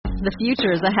The future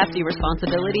is a hefty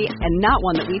responsibility and not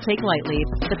one that we take lightly.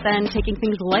 But then, taking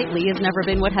things lightly has never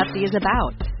been what Hefty is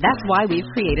about. That's why we've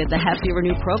created the Hefty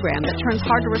Renew program that turns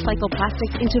hard-to-recycle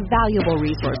plastics into valuable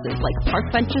resources like park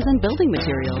benches and building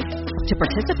materials. To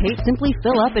participate, simply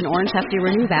fill up an orange Hefty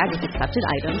Renew bag with accepted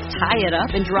items, tie it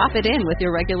up, and drop it in with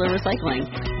your regular recycling.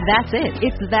 That's it.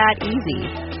 It's that easy.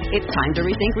 It's time to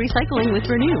rethink recycling with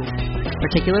Renew.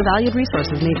 Particular valued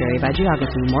resources may vary by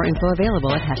geography. More info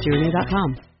available at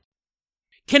heftyrenew.com.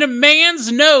 Can a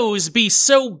man's nose be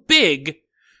so big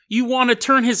you want to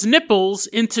turn his nipples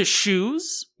into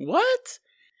shoes? What?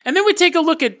 And then we take a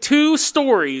look at 2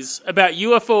 stories about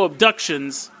UFO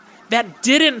abductions that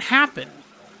didn't happen.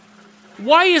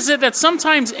 Why is it that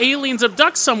sometimes aliens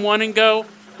abduct someone and go,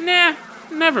 nah,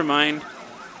 never mind?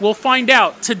 We'll find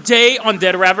out today on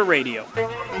Dead Rabbit Radio.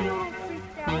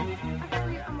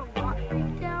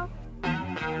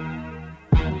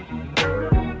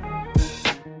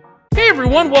 Hey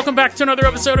everyone, welcome back to another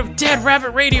episode of Dead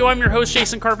Rabbit Radio. I'm your host,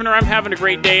 Jason Carpenter. I'm having a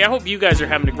great day. I hope you guys are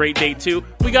having a great day too.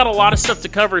 We got a lot of stuff to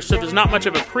cover, so there's not much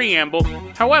of a preamble.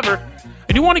 However,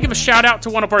 I do want to give a shout out to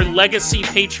one of our legacy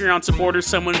Patreon supporters,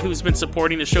 someone who's been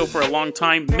supporting the show for a long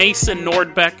time, Mason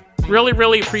Nordbeck.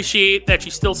 Really appreciate that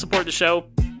you still support the show.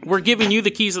 We're giving you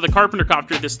the keys of the Carpenter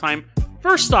Copter this time.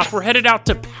 First off, we're headed out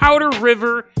to Powder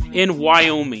River in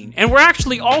Wyoming, and we're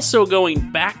actually also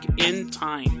going back in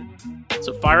time.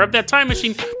 So fire up that time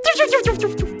machine.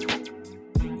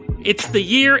 It's the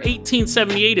year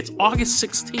 1878. It's August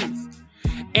 16th.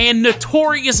 And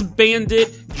notorious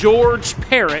bandit George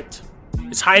Parrott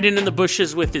is hiding in the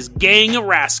bushes with his gang of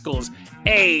rascals.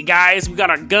 Hey, guys, we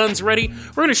got our guns ready.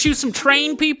 We're going to shoot some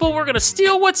train people. We're going to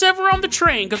steal what's ever on the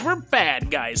train because we're bad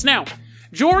guys. Now,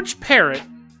 George Parrott,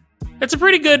 that's a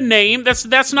pretty good name.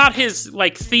 That's not his,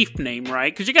 thief name,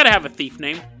 right? Because you got to have a thief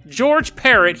name. George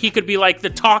Parrott, he could be like the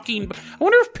talking... I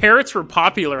wonder if parrots were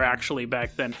popular, actually,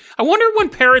 back then. I wonder when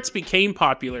parrots became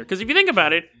popular. Because if you think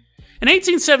about it, in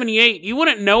 1878, you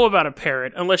wouldn't know about a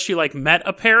parrot unless you, met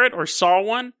a parrot or saw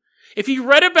one. If you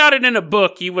read about it in a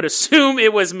book, you would assume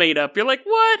it was made up. You're like,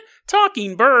 what?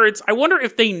 Talking birds? I wonder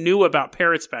if they knew about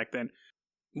parrots back then.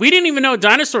 We didn't even know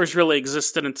dinosaurs really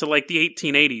existed until, the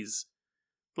 1880s.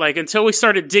 Until we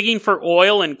started digging for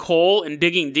oil and coal and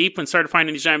digging deep and started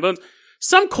finding these giant bones.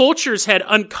 Some cultures had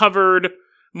uncovered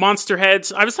monster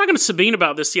heads. I was talking to Sabine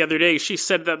about this the other day. She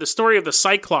said that the story of the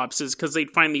Cyclops is because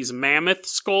they'd find these mammoth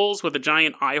skulls with a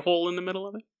giant eye hole in the middle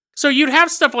of it. So you'd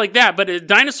have stuff like that, but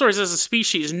dinosaurs as a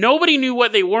species, nobody knew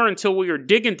what they were until we were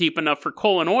digging deep enough for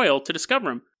coal and oil to discover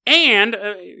them. And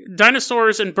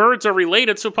dinosaurs and birds are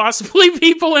related, so possibly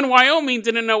people in Wyoming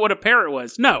didn't know what a parrot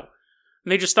was. No.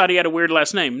 They just thought he had a weird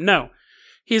last name. No.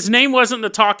 His name wasn't the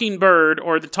talking bird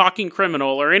or the talking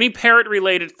criminal or any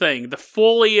parrot-related thing. The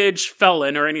foliage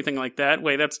felon or anything like that.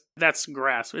 Wait, that's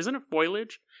grass. Isn't it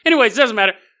foliage? Anyways, it doesn't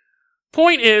matter.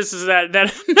 Point is that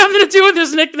had nothing to do with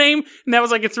his nickname, and that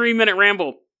was a 3-minute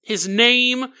ramble. His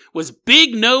name was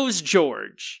Big Nose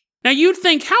George. Now, you'd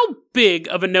think, how big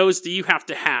of a nose do you have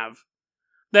to have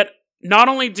that not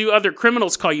only do other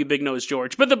criminals call you Big Nose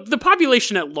George, but the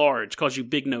population at large calls you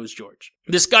Big Nose George.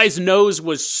 This guy's nose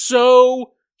was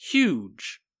so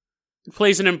huge. It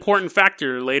plays an important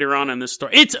factor later on in this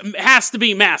story. It has to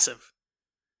be massive.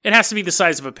 It has to be the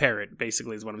size of a parrot,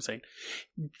 basically, is what I'm saying.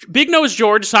 Big Nose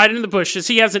George is hiding in the bushes.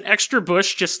 He has an extra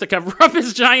bush just to cover up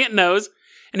his giant nose.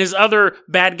 And his other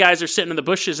bad guys are sitting in the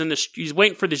bushes, and he's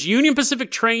waiting for this Union Pacific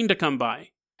train to come by.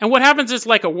 And what happens is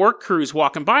a work crew's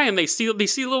walking by, and they see a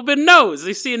little bit of nose.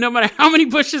 They see, no matter how many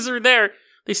bushes are there,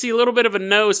 they see a little bit of a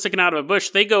nose sticking out of a bush.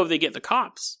 They get the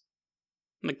cops.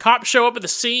 And the cops show up at the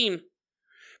scene.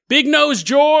 Big Nose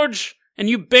George and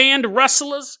you band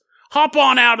rustlers, hop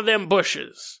on out of them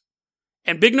bushes.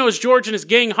 And Big Nose George and his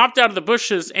gang hopped out of the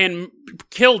bushes and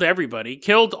killed everybody.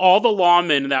 Killed all the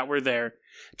lawmen that were there.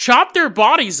 Chopped their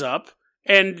bodies up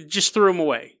and just threw them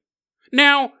away.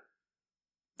 Now,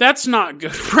 that's not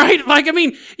good, right?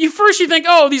 You think,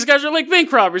 oh, these guys are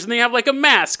bank robbers, and they have a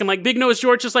mask, and Big Nose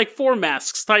George is 4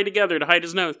 masks tied together to hide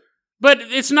his nose. But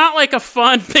it's not a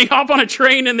fun, they hop on a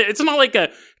train, and it's not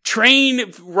a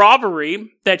train robbery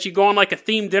that you go on a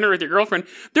themed dinner with your girlfriend.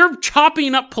 They're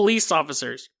chopping up police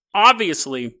officers.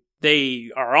 Obviously, they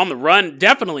are on the run,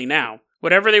 definitely now.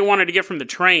 Whatever they wanted to get from the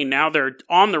train, now they're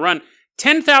on the run.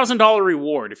 $10,000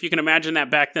 reward, if you can imagine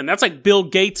that back then. That's Bill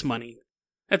Gates money.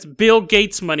 That's Bill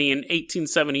Gates money in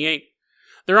 1878.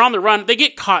 They're on the run. They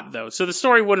get caught, though. So the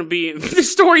story wouldn't be... The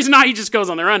story's not he just goes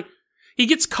on the run. He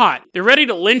gets caught. They're ready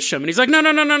to lynch him. And he's like, no.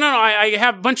 I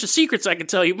have a bunch of secrets I can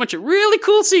tell you. A bunch of really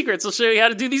cool secrets. I'll show you how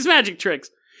to do these magic tricks.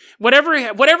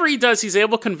 Whatever he does, he's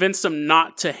able to convince them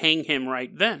not to hang him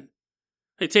right then.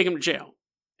 They take him to jail.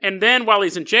 And then while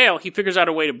he's in jail, he figures out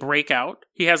a way to break out.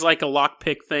 He has like a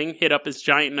lockpick thing hit up his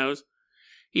giant nose.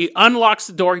 He unlocks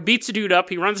the door, he beats the dude up,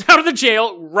 he runs out of the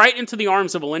jail right into the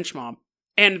arms of a lynch mob.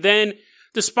 And then,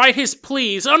 despite his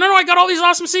pleas, oh no, I got all these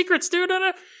awesome secrets, dude,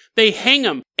 they hang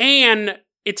him. And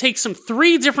it takes him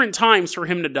 3 different times for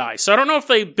him to die. So I don't know if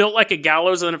they built like a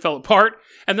gallows and then it fell apart.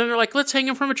 And then they're like, let's hang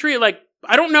him from a tree. Like,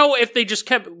 I don't know if they just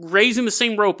kept raising the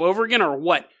same rope over again or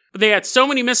what. But they had so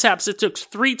many mishaps, it took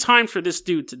 3 times for this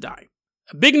dude to die.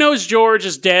 Big Nose George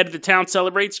is dead. The town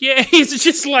celebrates. Yeah, he's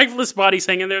just lifeless bodies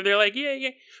hanging there. They're like,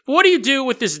 yeah. But what do you do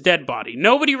with this dead body?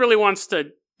 Nobody really wants to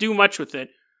do much with it.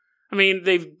 I mean,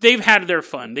 they've had their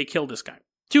fun. They killed this guy.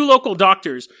 2 local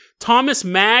doctors, Thomas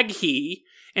Magee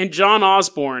and John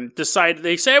Osborne,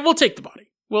 they say, we'll take the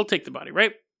body. We'll take the body,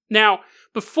 right? Now,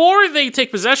 before they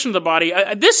take possession of the body,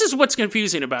 this is what's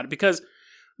confusing about it, because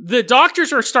the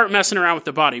doctors start messing around with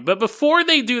the body. But before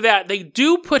they do that, they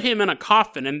do put him in a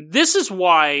coffin. And this is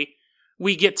why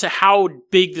we get to how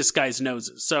big this guy's nose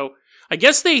is. So I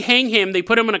guess they hang him, they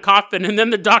put him in a coffin, and then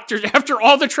the doctors, after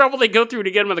all the trouble they go through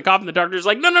to get him in the coffin, the doctor's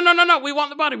like, no, we want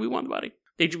the body.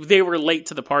 They were late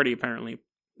to the party, apparently.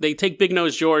 They take Big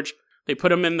Nose George, they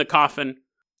put him in the coffin,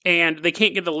 and they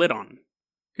can't get the lid on.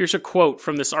 Here's a quote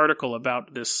from this article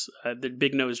about this, the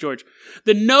Big Nose George.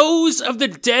 The nose of the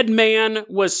dead man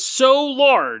was so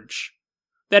large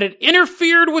that it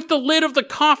interfered with the lid of the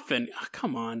coffin. Oh,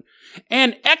 come on.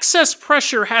 And excess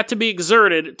pressure had to be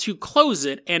exerted to close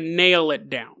it and nail it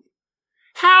down.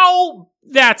 How?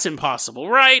 That's impossible,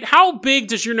 right? How big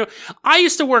does your nose... I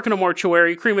used to work in a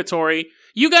mortuary, crematory.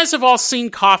 You guys have all seen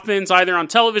coffins either on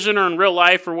television or in real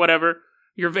life or whatever.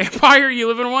 You're a vampire, you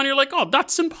live in one, you're like, oh,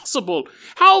 that's impossible.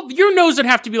 How? Your nose would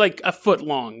have to be like a foot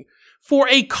long. For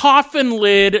a coffin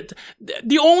lid,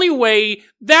 the only way,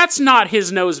 that's not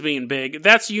his nose being big.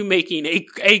 That's you making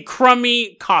a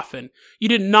crummy coffin. You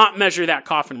did not measure that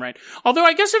coffin right. Although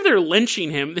I guess if they're lynching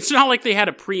him, it's not like they had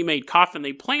a pre-made coffin.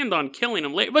 They planned on killing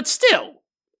him later. But still,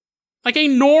 like a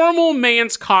normal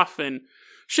man's coffin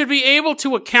should be able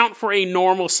to account for a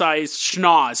normal-sized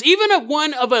schnoz. Even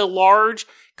one of a large...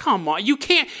 Come on, you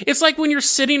can't... It's like when you're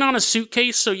sitting on a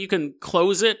suitcase so you can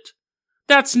close it.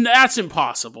 That's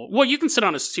impossible. Well, you can sit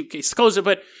on a suitcase, close it,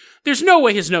 but there's no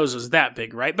way his nose was that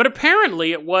big, right? But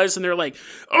apparently it was, and they're like,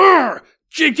 "Urgh!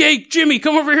 Jimmy,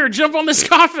 come over here, jump on this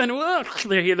coffin." Ugh.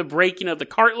 They hear the breaking of the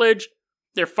cartilage.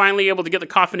 They're finally able to get the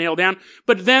coffin nailed down.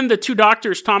 But then the 2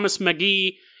 doctors, Thomas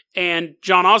Magee and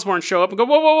John Osborne, show up and go,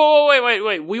 whoa,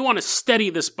 wait. We want to steady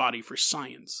this body for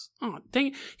science. Oh, dang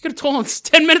it. You could have told us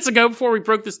 10 minutes ago before we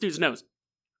broke this dude's nose.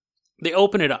 They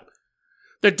open it up.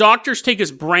 The doctors take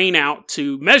his brain out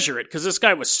to measure it, because this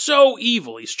guy was so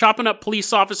evil. He's chopping up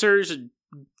police officers, and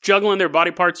juggling their body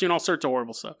parts, doing all sorts of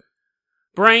horrible stuff.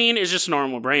 Brain is just a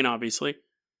normal brain, obviously.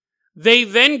 They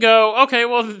then go, okay,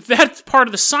 well, that part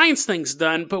of the science thing's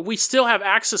done, but we still have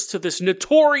access to this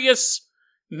notorious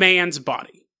man's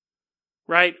body.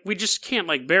 Right? We just can't,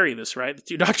 bury this, right? The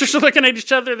 2 doctors are looking at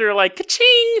each other, they're like,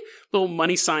 ka-ching! Little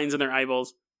money signs in their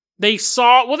eyeballs. They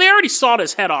already sawed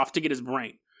his head off to get his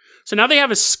brain. So now they have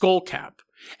his skull cap.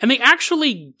 And they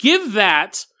actually give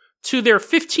that to their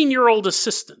 15-year-old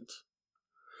assistant.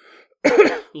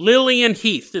 Lillian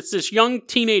Heath. It's this young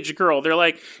teenage girl. They're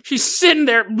like, she's sitting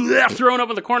there, thrown up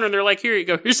in the corner, and they're like, here you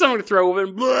go. Here's something to throw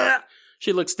over.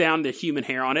 She looks down, the human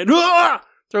hair on it.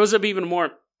 Throws up even more.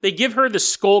 They give her the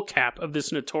skull cap of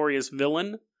this notorious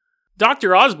villain.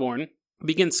 Dr. Osborne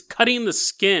begins cutting the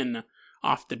skin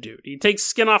off the dude. He takes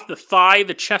skin off the thigh,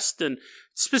 the chest, and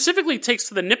specifically takes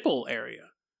to the nipple area.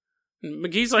 And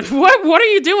McGee's like, what are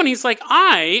you doing? He's like,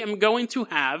 I am going to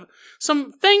have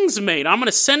some things made. I'm going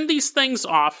to send these things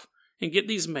off and get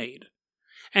these made.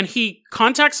 And he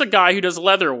contacts a guy who does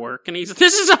leather work, and he's,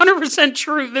 this is 100%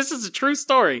 true. This is a true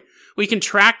story. We can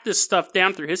track this stuff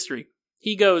down through history.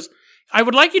 He goes, I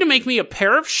would like you to make me a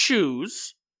pair of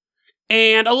shoes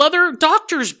and a leather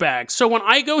doctor's bag. So when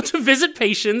I go to visit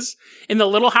patients in the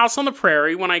little house on the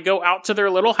prairie, when I go out to their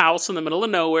little house in the middle of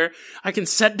nowhere, I can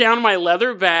set down my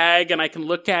leather bag and I can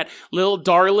look at little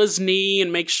Darla's knee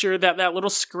and make sure that that little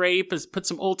scrape has put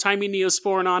some old-timey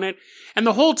Neosporin on it. And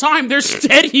the whole time there's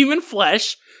dead human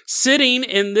flesh sitting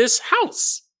in this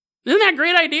house. Isn't that a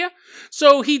great idea?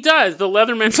 So he does. The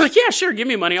Leatherman's like, yeah, sure, give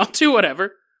me money. I'll do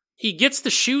whatever. He gets the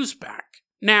shoes back.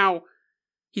 Now,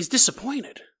 he's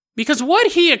disappointed. Because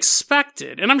what he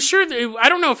expected, and I'm sure, I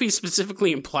don't know if he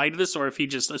specifically implied this or if he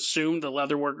just assumed the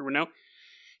leather worker would know.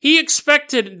 He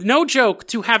expected, no joke,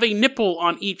 to have a nipple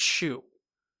on each shoe.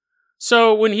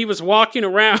 So when he was walking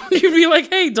around, he'd be like,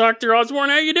 hey, Dr. Osborne,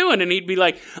 how you doing? And he'd be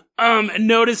like,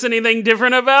 notice anything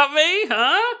different about me?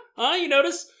 Huh? You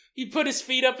notice He put his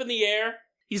feet up in the air.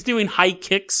 He's doing high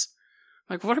kicks.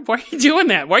 Like, why are you doing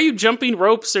that? Why are you jumping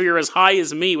ropes so you're as high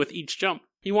as me with each jump?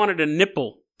 He wanted a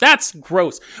nipple. That's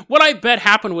gross. What I bet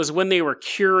happened was when they were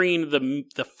curing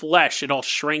the flesh, it all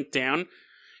shrank down.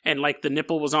 And, like, the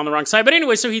nipple was on the wrong side. But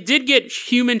anyway, so he did get not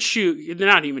human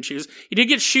shoes. He did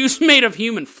get shoes made of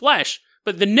human flesh.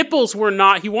 But the nipples were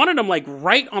not, he wanted them, like,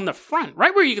 right on the front.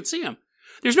 Right where you could see them.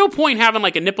 There's no point having,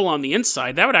 like, a nipple on the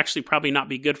inside. That would actually probably not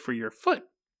be good for your foot.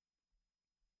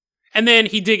 And then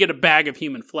he did get a bag of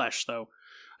human flesh, though.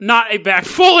 Not a bag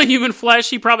full of human flesh.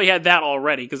 He probably had that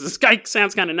already, because this guy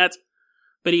sounds kind of nuts.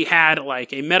 But he had,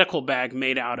 like, a medical bag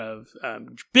made out of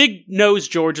Big Nose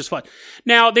George's flesh.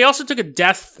 Now, they also took a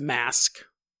death mask,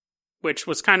 which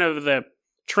was kind of the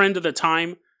trend of the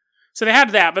time. So they had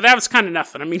that, but that was kind of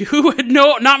nothing. I mean,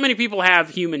 not many people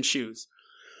have human shoes.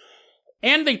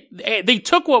 And they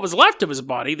took what was left of his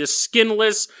body, this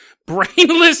skinless,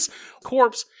 brainless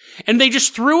corpse, and they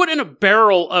just threw it in a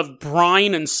barrel of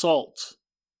brine and salt.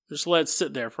 Just let it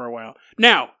sit there for a while.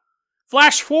 Now,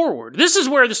 flash forward. This is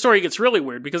where the story gets really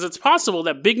weird, because it's possible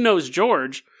that Big Nose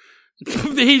George,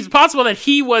 it's possible that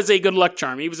he was a good luck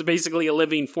charm. He was basically a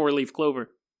living four-leaf clover.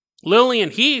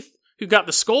 Lillian Heath, who got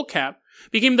the skull cap,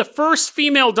 became the first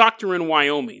female doctor in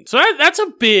Wyoming. So that's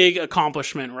a big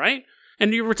accomplishment, right?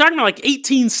 And we're talking about like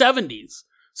 1870s.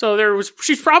 So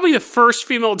she's probably the first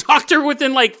female doctor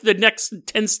within like the next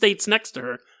 10 states next to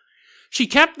her. She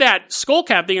kept that skull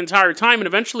cap the entire time and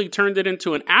eventually turned it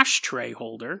into an ashtray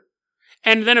holder.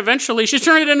 And then eventually she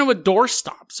turned it into a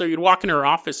doorstop. So you'd walk in her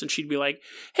office and she'd be like,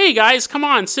 hey guys, come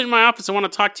on, sit in my office. I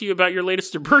want to talk to you about your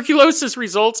latest tuberculosis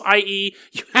results, i.e.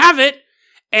 you have it.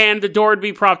 And the door would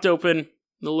be propped open,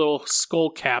 the little skull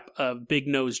cap of Big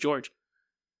Nose George.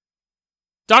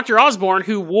 Dr. Osborne,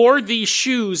 who wore these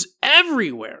shoes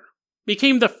everywhere,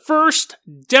 became the first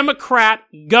Democrat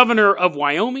governor of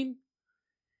Wyoming.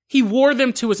 He wore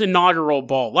them to his inaugural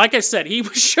ball. Like I said, he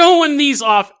was showing these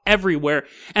off everywhere.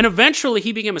 And eventually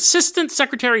he became Assistant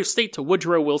Secretary of State to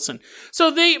Woodrow Wilson.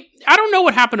 So I don't know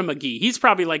what happened to McGee. He's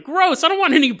probably like, gross, I don't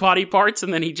want any body parts.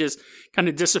 And then he just kind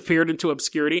of disappeared into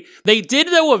obscurity. They did,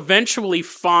 though, eventually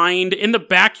find in the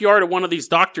backyard of one of these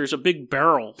doctors a big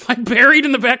barrel, like buried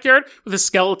in the backyard with a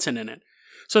skeleton in it.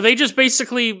 So they just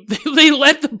basically, they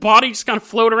let the body just kind of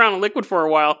float around in liquid for a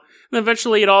while. And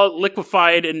eventually it all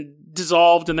liquefied and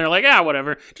dissolved, and they're like,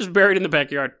 whatever, just buried in the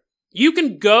backyard. You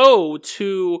can go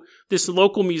to this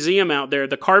local museum out there,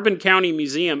 the Carbon County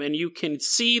Museum, and you can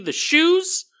see the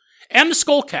shoes and the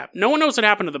skull cap. No one knows what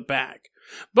happened to the bag.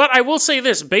 But I will say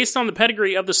this, based on the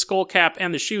pedigree of the skull cap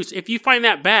and the shoes, if you find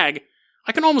that bag,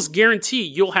 I can almost guarantee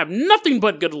you'll have nothing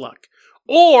but good luck.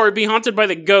 Or be haunted by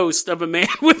the ghost of a man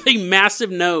with a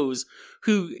massive nose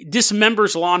who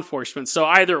dismembers law enforcement. So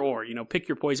either or, pick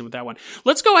your poison with that one.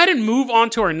 Let's go ahead and move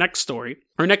on to our next story.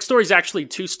 Our next story is actually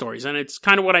two stories, and it's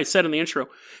kind of what I said in the intro.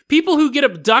 People who get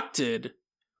abducted,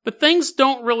 but things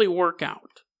don't really work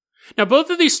out. Now, both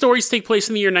of these stories take place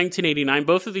in the year 1989.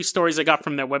 Both of these stories I got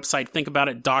from their website,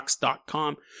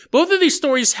 thinkaboutitdocs.com. Both of these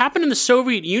stories happened in the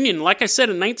Soviet Union. Like I said,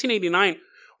 in 1989,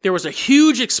 there was a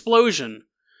huge explosion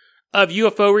of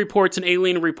UFO reports and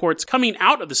alien reports coming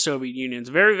out of the Soviet Union. It's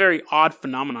a very, very odd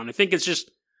phenomenon. I think it's just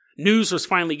news was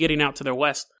finally getting out to their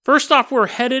west. First off, we're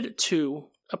headed to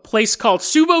a place called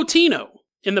Subotino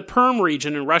in the Perm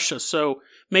region in Russia. So,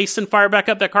 Mason, fire back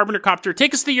up that Carpenter copter.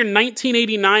 Take us to the year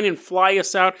 1989 and fly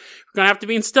us out. We're going to have to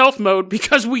be in stealth mode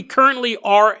because we currently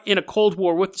are in a Cold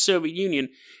War with the Soviet Union.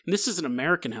 And this is an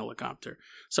American helicopter.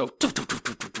 So,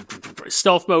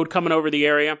 stealth mode coming over the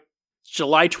area.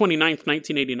 July 29th,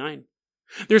 1989.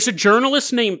 There's a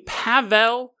journalist named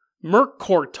Pavel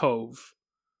Murkotov,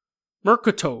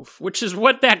 which is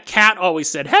what that cat always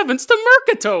said. Heavens to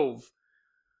Murkotov!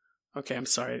 Okay, I'm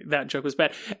sorry. That joke was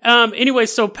bad. Anyway,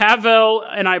 so Pavel,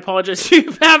 and I apologize to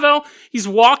you, Pavel, he's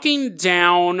walking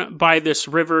down by this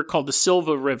river called the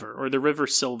Silva River, or the River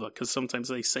Silva, because sometimes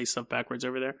they say stuff backwards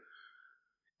over there.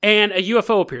 And a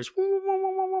UFO appears.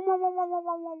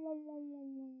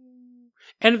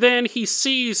 And then he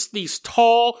sees these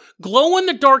tall,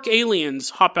 glow-in-the-dark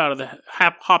aliens hop out of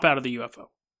the UFO.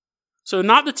 So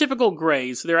not the typical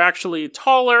grays. They're actually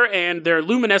taller, and they're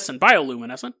luminescent,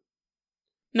 bioluminescent.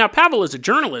 Now, Pavel is a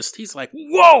journalist. He's like,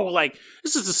 whoa,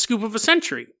 this is the scoop of a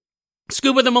century.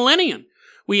 Scoop of the millennium.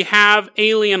 We have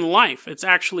alien life. It's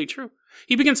actually true.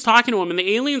 He begins talking to him, and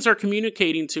the aliens are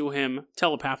communicating to him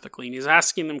telepathically, and he's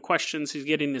asking them questions. He's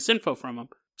getting this info from them.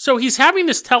 So he's having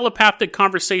this telepathic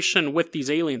conversation with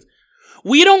these aliens.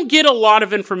 We don't get a lot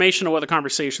of information on what the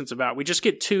conversation's about. We just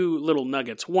get two little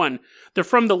nuggets. One, they're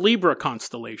from the Libra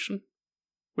constellation.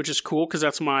 which is cool because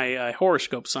that's my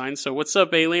horoscope sign. So what's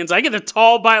up, aliens? I get the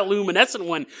tall bioluminescent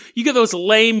one. You get those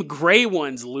lame gray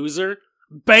ones, loser.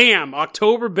 Bam!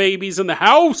 October babies in the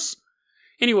house!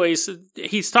 Anyways,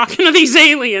 he's talking to these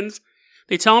aliens.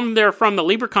 They tell him they're from the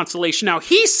Libra constellation. Now,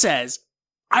 he says,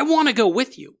 I want to go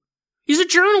with you. He's a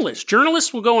journalist.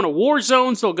 Journalists will go into war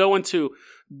zones. They'll go into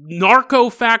narco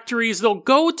factories. They'll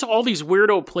go to all these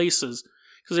weirdo places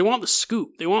because they want the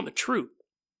scoop. They want the truth.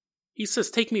 He says,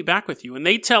 take me back with you. And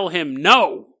they tell him,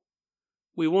 no,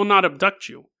 we will not abduct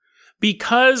you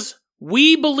because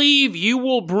we believe you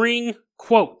will bring,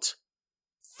 quote,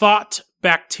 thought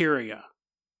bacteria,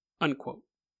 unquote.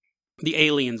 The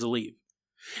aliens leave.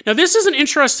 Now, this is an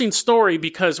interesting story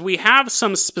because we have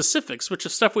some specifics, which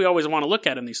is stuff we always want to look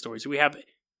at in these stories. We have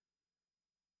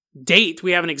date.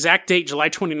 We have an exact date, July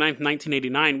 29th,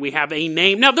 1989. We have a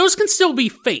name. Now, those can still be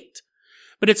faked,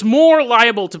 but it's more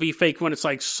liable to be faked when it's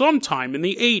like sometime in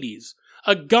the 80s.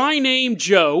 A guy named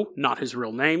Joe, not his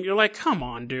real name. You're like, come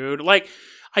on, dude. Like,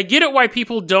 I get it why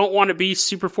people don't want to be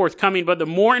super forthcoming, but the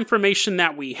more information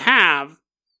that we have,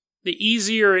 the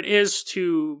easier it is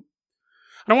to,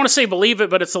 I don't want to say believe it,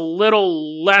 but it's a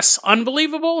little less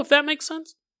unbelievable, if that makes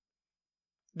sense.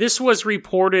 This was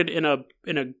reported in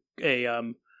a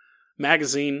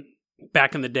magazine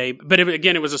back in the day, but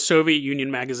it was a Soviet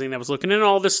Union magazine that was looking into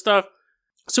all this stuff.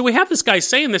 So we have this guy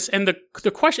saying this, and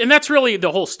the question, and that's really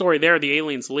the whole story there. The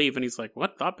aliens leave, and he's like,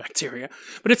 what, thought bacteria?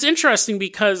 But it's interesting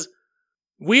because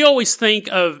we always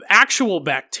think of actual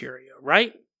bacteria,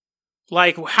 right?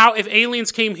 Like, how, if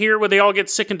aliens came here, would they all get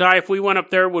sick and die? If we went up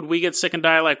there, would we get sick and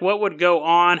die? Like, what would go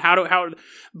on?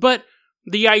 But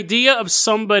the idea of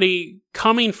somebody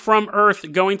coming from Earth,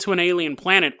 going to an alien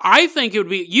planet, I think it would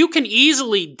be, you can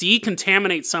easily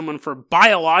decontaminate someone for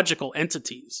biological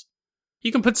entities.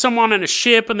 You can put someone in a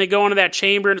ship and they go into that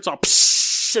chamber and it's all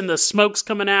psss, and the smoke's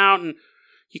coming out, and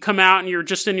you come out and you're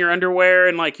just in your underwear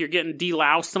and like you're getting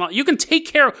deloused and all. You can take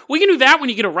care of, we can do that when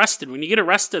you get arrested. When you get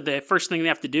arrested, the first thing they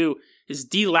have to do is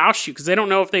delouse you because they don't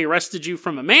know if they arrested you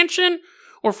from a mansion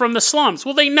or from the slums.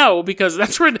 Well, they know because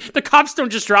that's where the cops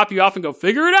don't just drop you off and go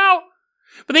figure it out.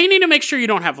 But they need to make sure you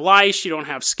don't have lice, you don't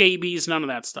have scabies, none of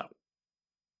that stuff.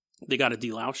 They got to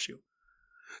delouse you.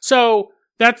 So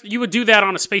that you would do that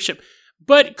on a spaceship.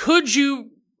 But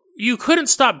you couldn't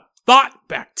stop thought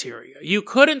bacteria. You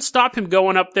couldn't stop him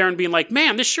going up there and being like,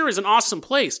 man, this sure is an awesome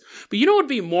place. But you know what would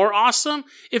be more awesome?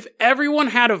 If everyone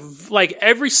had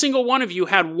every single one of you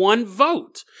had one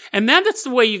vote. And that's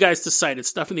the way you guys decided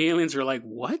stuff. And the aliens are like,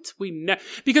 what?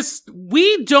 Because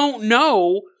we don't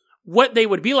know what they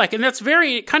would be like. And that's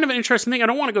very kind of an interesting thing. I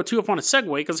don't want to go too up on a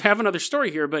segue because I have another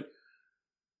story here, but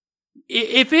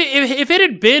if it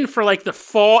had been for like the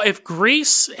fall, if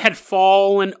Greece had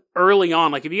fallen early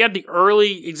on, like if you had the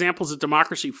early examples of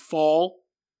democracy fall,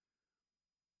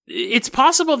 it's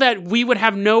possible that we would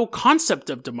have no concept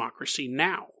of democracy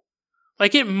now.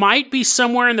 Like it might be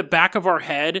somewhere in the back of our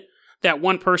head that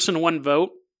one person, one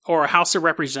vote, or a House of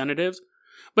Representatives.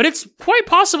 But it's quite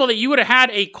possible that you would have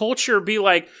had a culture be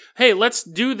like, hey, let's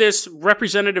do this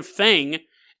representative thing.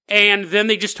 And then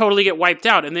they just totally get wiped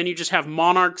out. And then you just have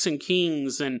monarchs and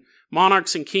kings and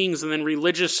then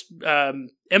religious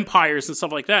empires and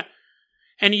stuff like that.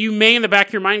 And you may in the back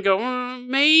of your mind go,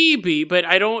 maybe, but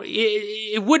I don't,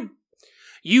 you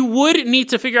would need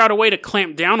to figure out a way to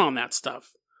clamp down on that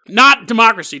stuff. Not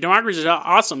democracy. Democracy is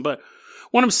awesome. But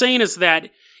what I'm saying is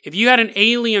that if you had an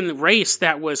alien race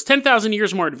that was 10,000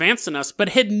 years more advanced than us, but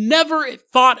had never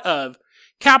thought of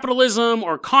capitalism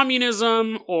or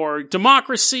communism or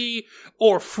democracy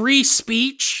or free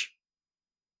speech,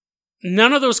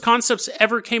 none of those concepts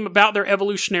ever came about their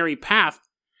evolutionary path.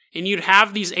 And you'd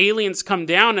have these aliens come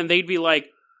down and they'd be like,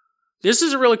 this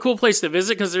is a really cool place to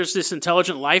visit because there's this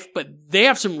intelligent life, but they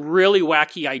have some really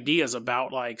wacky ideas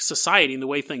about like society and the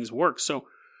way things work. So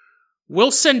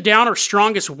we'll send down our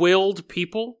strongest willed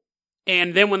people.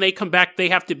 And then when they come back, they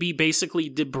have to be basically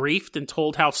debriefed and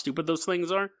told how stupid those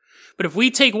things are. But if we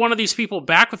take one of these people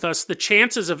back with us, the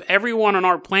chances of everyone on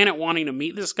our planet wanting to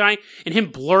meet this guy and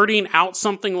him blurting out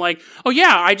something like, oh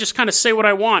yeah, I just kind of say what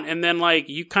I want. And then like,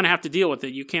 you kind of have to deal with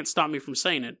it. You can't stop me from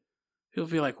saying it. People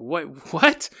be like,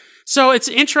 what? So it's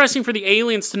interesting for the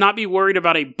aliens to not be worried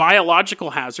about a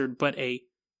biological hazard, but a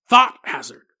thought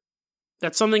hazard.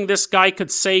 That's something this guy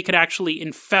could say could actually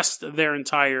infest their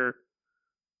entire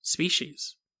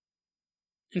species.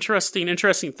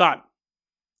 Interesting thought.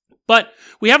 But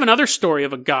we have another story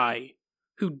of a guy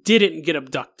who didn't get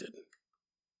abducted.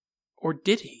 Or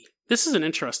did he? This is an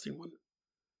interesting one.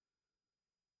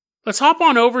 Let's hop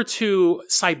on over to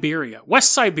Siberia,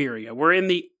 West Siberia. We're in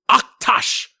the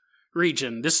Aktash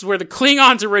region. This is where the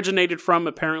Klingons originated from,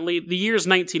 apparently. The year's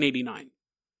 1989.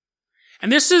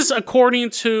 And this is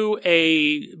according to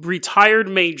a retired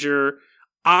major,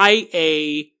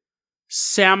 I.A.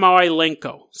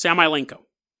 Samylenko.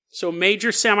 So Major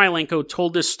Samylenko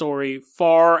told this story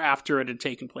far after it had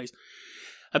taken place.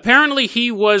 Apparently,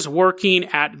 he was working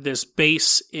at this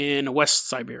base in West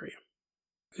Siberia.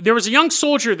 There was a young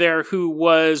soldier there who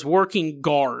was working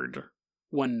guard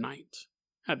one night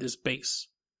at this base.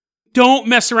 Don't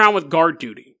mess around with guard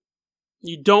duty.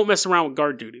 You don't mess around with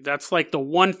guard duty. That's like the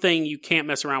one thing you can't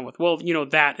mess around with. Well, you know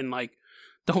that, and like,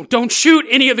 don't shoot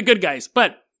any of the good guys,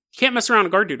 but you can't mess around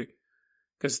with guard duty.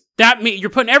 Because that means you're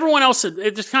putting everyone else at,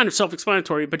 it's kind of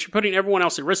self-explanatory, but you're putting everyone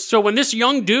else at risk. So when this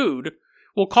young dude,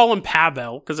 we'll call him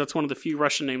Pavel, because that's one of the few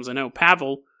Russian names I know,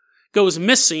 Pavel goes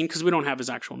missing, because we don't have his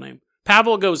actual name.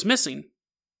 Pavel goes missing.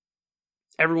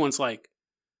 Everyone's like,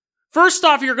 first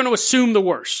off, you're going to assume the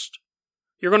worst.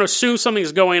 You're going to assume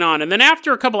something's going on. And then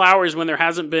after a couple hours, when there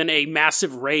hasn't been a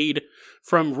massive raid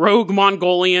from rogue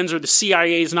Mongolians or the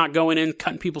CIA's not going in,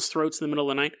 cutting people's throats in the middle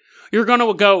of the night, you're going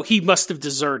to go, he must have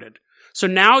deserted. So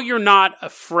now you're not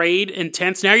afraid and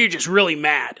tense. Now you're just really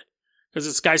mad because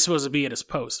this guy's supposed to be at his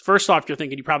post. First off, you're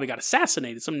thinking he probably got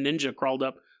assassinated. Some ninja crawled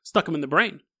up, stuck him in the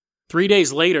brain. 3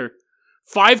 days later,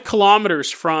 5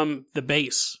 kilometers from the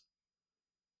base,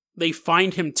 they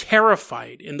find him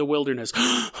terrified in the wilderness.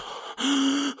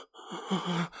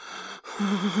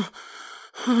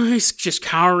 He's just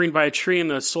cowering by a tree, and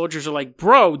the soldiers are like,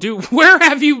 bro, dude, where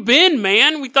have you been,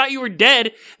 man? We thought you were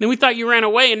dead, then we thought you ran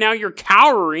away, and now you're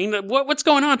cowering. What's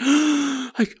going on?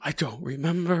 I don't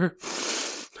remember.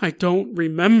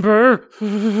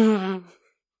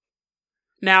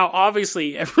 Now,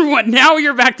 obviously, everyone, now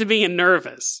you're back to being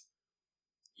nervous.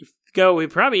 You go, he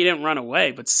probably didn't run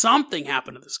away, but something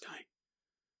happened to this guy.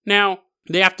 Now,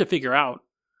 they have to figure out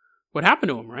what happened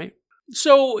to him, right?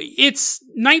 So, it's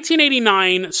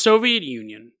 1989, Soviet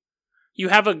Union. You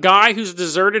have a guy who's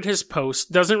deserted his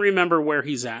post, doesn't remember where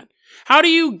he's at. How do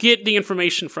you get the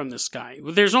information from this guy?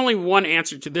 Well, there's only one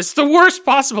answer to this, the worst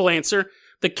possible answer.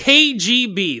 The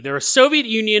KGB, they're a Soviet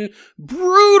Union,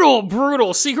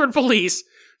 brutal secret police,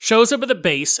 shows up at the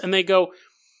base, and they go,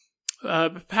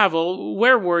 Pavel,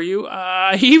 where were you?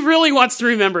 He really wants to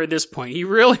remember at this point. He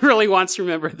really wants to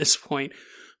remember at this point,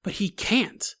 but he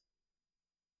can't.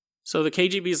 So the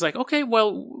KGB is like, okay,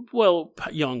 well,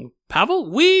 young Pavel,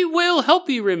 we will help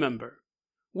you remember.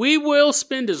 We will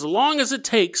spend as long as it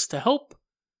takes to help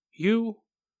you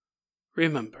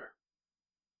remember.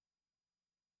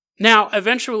 Now,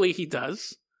 eventually he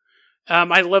does.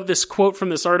 I love this quote from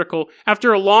this article.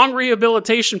 After a long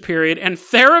rehabilitation period and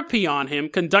therapy on him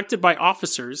conducted by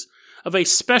officers of a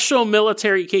special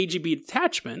military KGB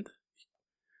detachment,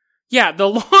 yeah, the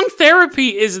long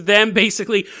therapy is them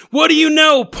basically, what do you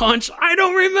know, Punch? I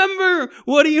don't remember.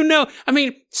 What do you know? I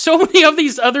mean, so many of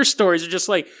these other stories are just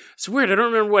like, it's weird, I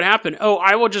don't remember what happened. Oh,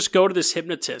 I will just go to this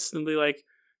hypnotist and be like,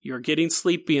 you're getting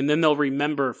sleepy, and then they'll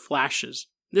remember flashes.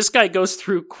 This guy goes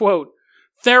through, quote,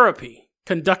 therapy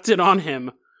conducted on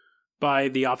him by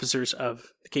the officers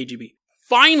of the KGB.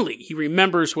 Finally, he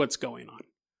remembers what's going on.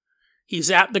 He's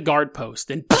at the guard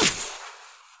post, and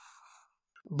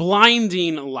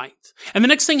blinding light. And the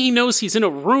next thing he knows, he's in a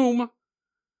room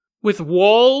with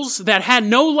walls that had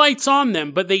no lights on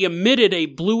them, but they emitted a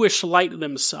bluish light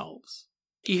themselves.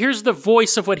 He hears the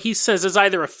voice of what he says is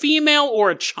either a female or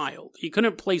a child. He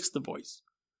couldn't place the voice,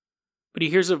 but he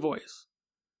hears a voice.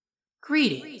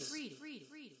 Greetings.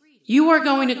 You are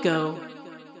going to go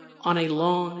on a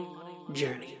long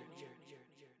journey,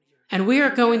 and we are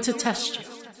going to test you.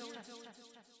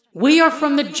 We are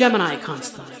from the Gemini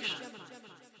constellation,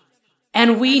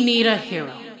 and we need a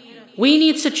hero. We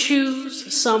need to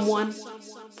choose someone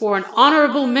for an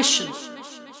honorable mission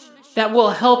that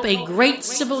will help a great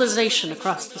civilization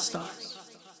across the stars.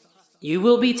 You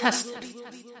will be tested,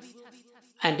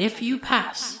 and if you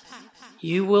pass,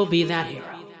 you will be that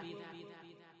hero.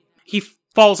 He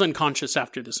falls unconscious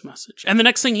after this message. And the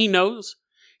next thing he knows,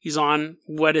 he's on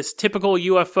what is typical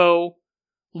UFO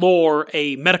lore,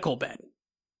 a medical bed.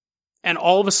 And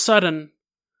all of a sudden,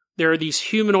 there are these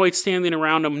humanoids standing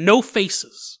around him, no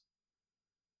faces.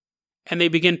 And they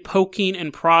begin poking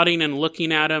and prodding and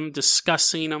looking at him,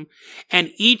 discussing him.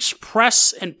 And each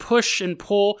press and push and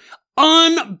pull,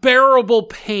 unbearable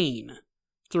pain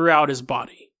throughout his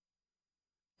body.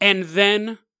 And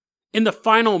then, in the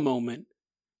final moment,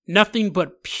 nothing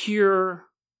but pure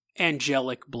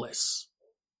angelic bliss.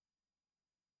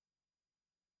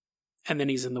 And then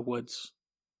he's in the woods,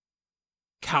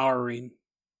 cowering,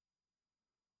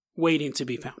 waiting to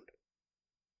be found.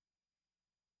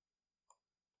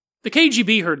 The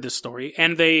KGB heard this story,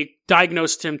 and they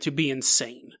diagnosed him to be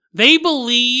insane. They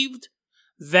believed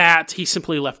that he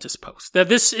simply left his post, that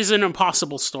this is an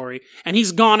impossible story, and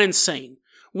he's gone insane.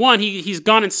 One, he's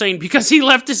gone insane because he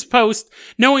left his post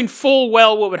knowing full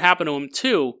well what would happen to him.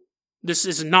 Two, this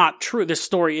is not true. This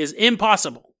story is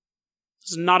impossible.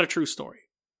 This is not a true story.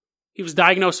 He was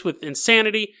diagnosed with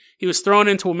insanity. He was thrown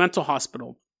into a mental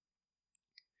hospital.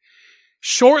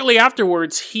 Shortly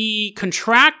afterwards, he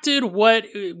contracted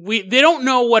they don't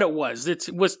know what it was. It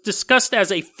was discussed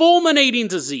as a fulminating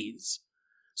disease.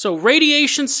 So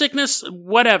radiation sickness,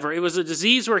 whatever. It was a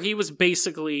disease where he was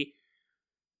basically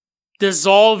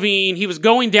dissolving. He was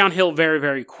going downhill very,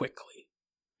 very quickly.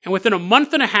 And within a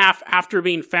month and a half after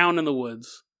being found in the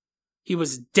woods, he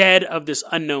was dead of this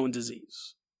unknown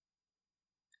disease.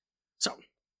 So,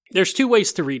 there's two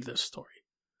ways to read this story.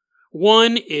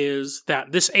 One is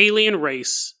that this alien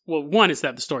race, one is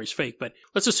that the story's fake, but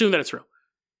let's assume that it's real.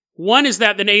 One is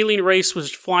that an alien race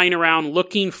was flying around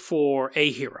looking for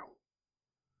a hero.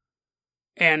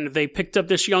 And they picked up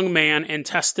this young man and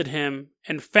tested him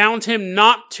and found him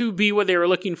not to be what they were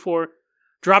looking for,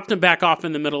 dropped him back off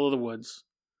in the middle of the woods,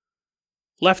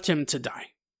 left him to die,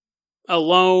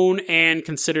 alone and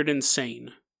considered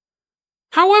insane.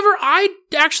 However, I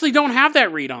actually don't have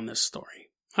that read on this story.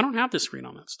 I don't have this read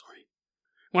on that story.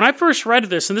 When I first read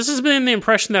this, and this has been the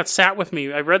impression that sat with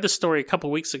me, I read this story a couple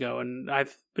weeks ago, and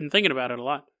I've been thinking about it a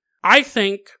lot. I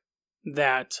think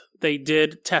that they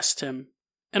did test him,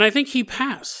 and I think he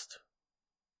passed.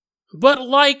 But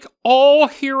like all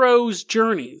heroes'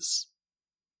 journeys,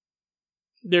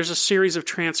 there's a series of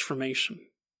transformation.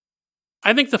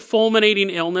 I think the fulminating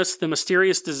illness, the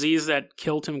mysterious disease that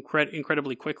killed him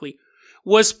incredibly quickly,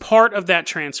 was part of that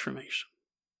transformation.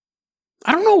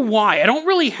 I don't know why. I don't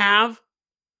really have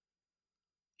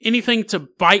anything to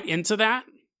bite into that.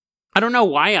 I don't know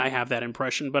why I have that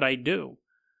impression, but I do.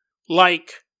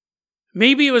 Like,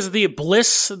 maybe it was the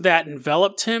bliss that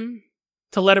enveloped him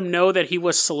to let him know that he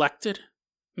was selected.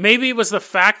 Maybe it was the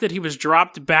fact that he was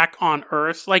dropped back on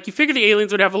Earth. Like, you figure the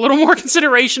aliens would have a little more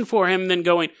consideration for him than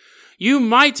going, you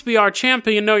might be our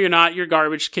champion. No, you're not. You're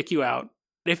garbage. Kick you out.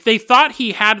 If they thought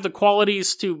he had the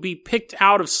qualities to be picked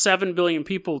out of 7 billion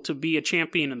people to be a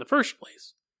champion in the first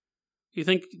place, you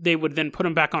think they would then put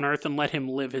him back on Earth and let him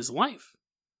live his life?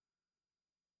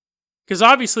 Because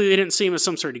obviously they didn't see him as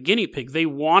some sort of guinea pig. They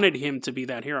wanted him to be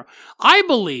that hero. I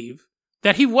believe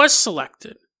that he was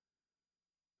selected,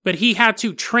 but he had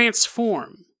to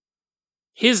transform.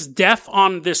 His death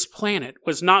on this planet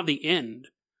was not the end.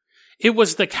 It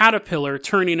was the caterpillar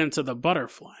turning into the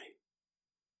butterfly.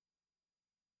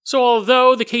 So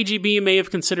although the KGB may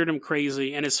have considered him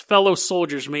crazy, and his fellow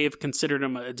soldiers may have considered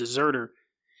him a deserter,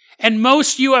 and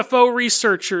most UFO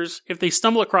researchers, if they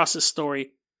stumble across this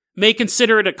story, may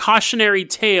consider it a cautionary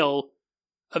tale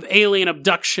of alien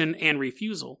abduction and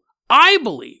refusal, I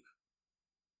believe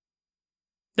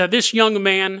that this young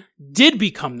man did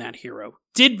become that hero,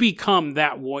 did become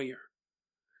that warrior.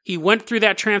 He went through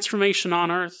that transformation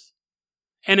on Earth,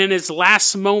 and in his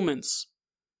last moments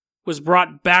was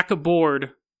brought back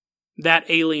aboard that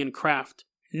alien craft,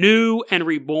 new and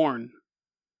reborn,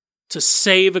 to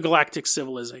save a galactic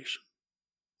civilization.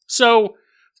 So,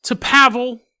 to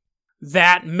Pavel,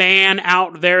 that man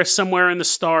out there somewhere in the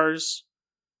stars,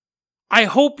 I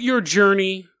hope your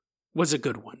journey was a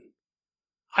good one.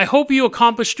 I hope you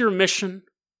accomplished your mission,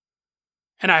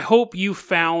 and I hope you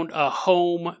found a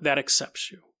home that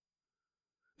accepts you.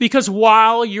 Because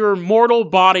while your mortal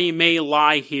body may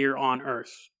lie here on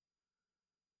Earth,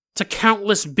 to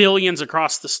countless billions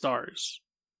across the stars,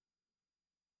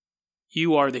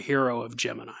 you are the hero of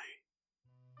Gemini.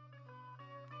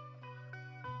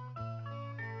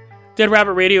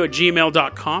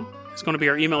 DeadRabbitRadio@gmail.com is going to be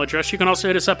our email address. You can also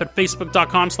hit us up at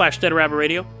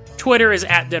Facebook.com/DeadRabbitRadio. Twitter is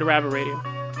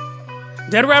 @DeadRabbitRadio.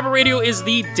 Dead Rabbit Radio is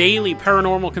the daily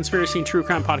paranormal, conspiracy, and true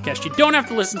crime podcast. You don't have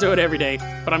to listen to it every day,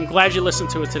 but I'm glad you listened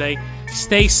to it today.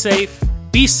 Stay safe,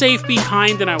 be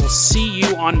kind, and I will see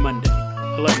you on Monday.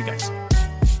 I love you guys.